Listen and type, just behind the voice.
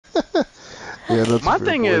Yeah, that's a My fair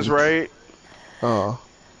thing is, point. right, Uh,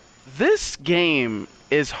 this game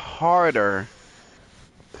is harder,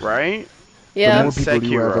 right, the than more Yeah. people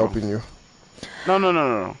you have Sekiro. helping you. No, no, no,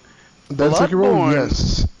 no, no. Then Sekiro, Bloodborne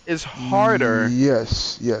yes. is harder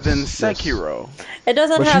Yes, than yes, yes. Sekiro. It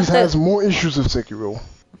doesn't But she have the has more issues with Sekiro.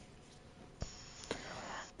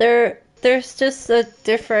 there's just a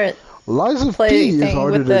different Lies of play P is thing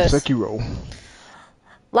harder with than this. Lies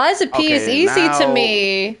Lies of P is Okay, easy to now,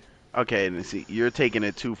 me. okay, see, you're taking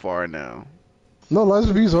it too far now. No, Lies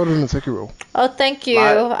of P is harder than Sekiro. Oh, thank you.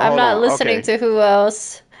 I'm Hold not on, listening okay. to who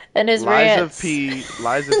else and his rants.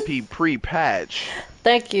 Lies of P pre-patch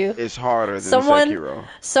Thank you. is harder than Someone Sekiro.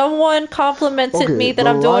 someone complimented Okay, me that the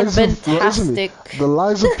I'm doing Lies of... Listen to me. fantastic. The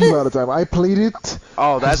Lies of P by the time I played it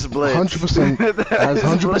Oh, has that's Blitz. 100%... That Has is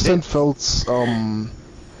 100% Blitz. felt...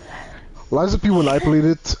 Lies of P when I played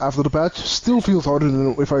it after the patch still feels harder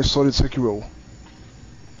than if I started Sekiro.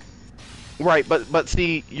 Right, but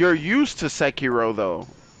see, you're used to Sekiro though,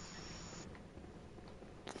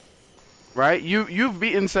 right? You've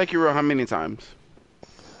beaten Sekiro how many times?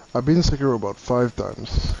 I've been Sekiro about 5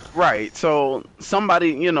 times. Right. So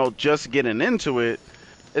somebody, just getting into it,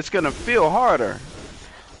 it's gonna feel harder.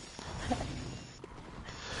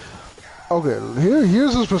 Okay,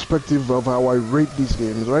 here's this perspective of how I rate these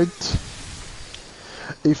games, right?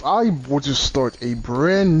 If I were to start a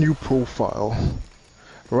brand new profile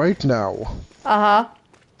right now Uh-huh.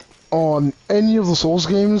 on any of the Souls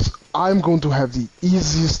games, I'm going to have the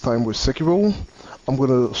easiest time with Sekiro. I'm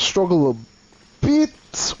gonna struggle a bit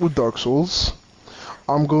with Dark Souls.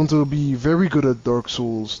 I'm going to be very good at Dark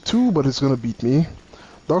Souls 2, but it's gonna beat me.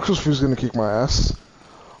 Dark Souls 3 is gonna kick my ass.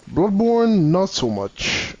 Bloodborne, not so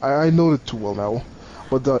much. I know it too well now.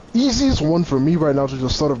 But the easiest one for me right now to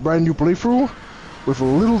just start a brand new playthrough with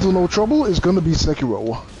little to no trouble is gonna be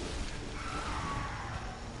Sekiro.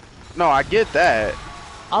 No, I get that.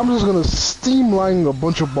 I'm just gonna streamline a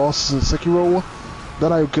bunch of bosses in Sekiro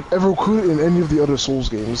that I could in any of the other Souls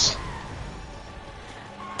games.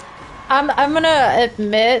 I'm gonna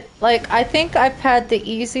admit, like, I think I've had the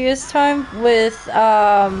easiest time with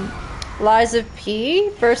Lies of P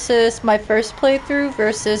versus my first playthrough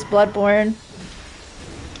versus Bloodborne.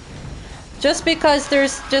 Just because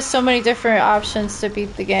there's just so many different options to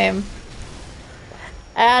beat the game.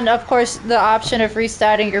 And of course the option of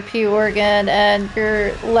restarting your P organ and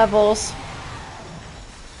your levels.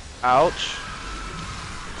 Ouch.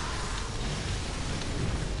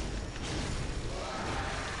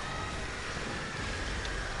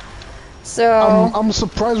 So I'm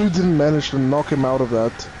surprised we didn't manage to knock him out of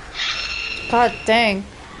that. God dang.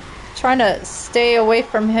 Trying to stay away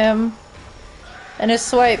from him and his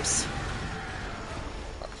swipes.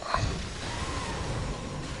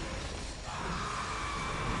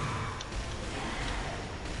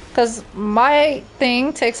 Because my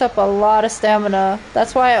thing takes up a lot of stamina.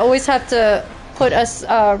 That's why I always have to put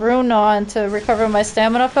a rune on to recover my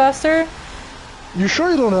stamina faster. You sure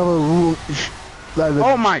you don't have a rule?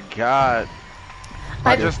 Oh my god.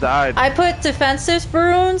 I just died. I put defensive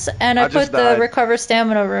runes and I I just put the died. recover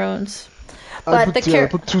stamina runes. I But put, I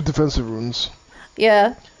put 2 defensive runes.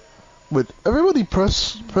 yeah. Wait, everybody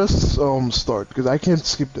press start because I can't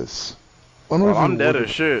skip this. I don't know Well, if I'm it dead work. as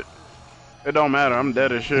shit. It don't matter. I'm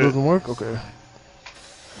dead as It shit. doesn't work? Okay.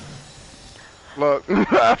 Look,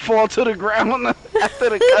 I fall to the ground after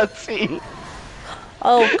the cutscene.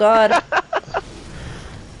 Oh god.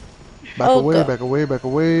 Back Oh, away, God. back away, back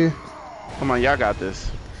away. Come on, y'all got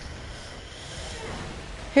this.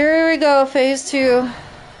 Here we go, phase 2.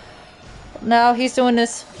 Now he's doing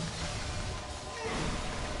this.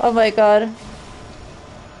 Oh my god.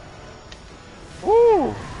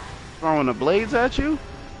 Woo! Throwing the blades at you?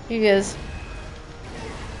 He is.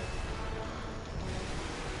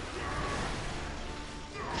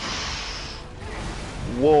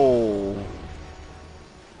 Whoa.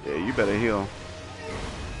 Yeah, you better heal.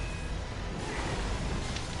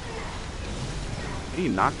 He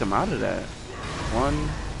knocked him out of that. 1,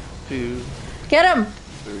 2, Get him!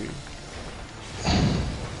 3.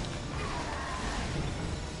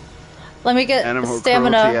 Let me get Animal cruelty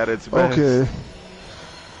stamina. at its best. Okay.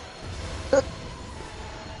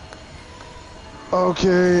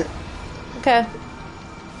 Okay. Okay.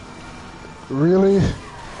 Really?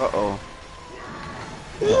 Uh-oh.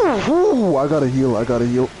 Ooh, I gotta heal, I gotta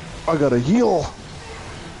heal. I gotta heal.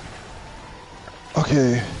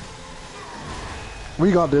 Okay.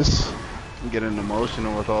 We got this. I'm getting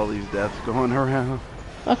emotional with all these deaths going around.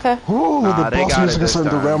 Okay. Ooh, Nah, the they boss got it music is this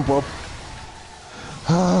starting to time. ramp up.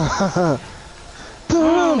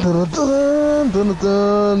 Dun, dun, dun, dun, dun,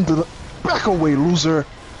 dun, dun. Back away, loser.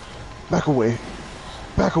 Back away.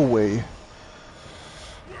 Back away.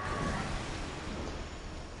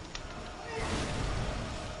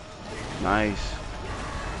 Nice.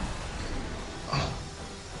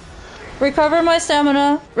 Recover my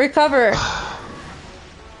stamina. Recover.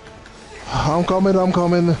 I'm coming, I'm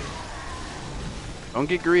coming. Don't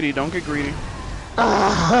get greedy. Don't get greedy.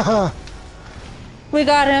 We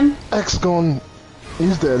got him. X gone.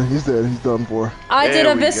 He's dead, he's done for. I There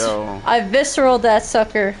did a we go. I visceraled that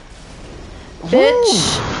sucker.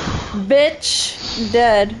 Bitch. Bitch.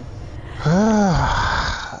 Dead.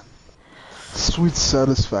 Sweet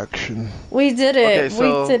satisfaction. We did it. Okay,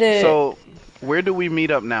 so we did it. so where do we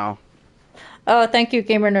meet up now? Oh, thank you,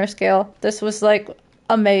 Gamer Nurse Scale. This was like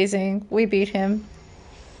amazing. We beat him.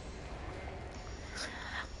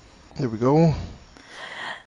 Here we go.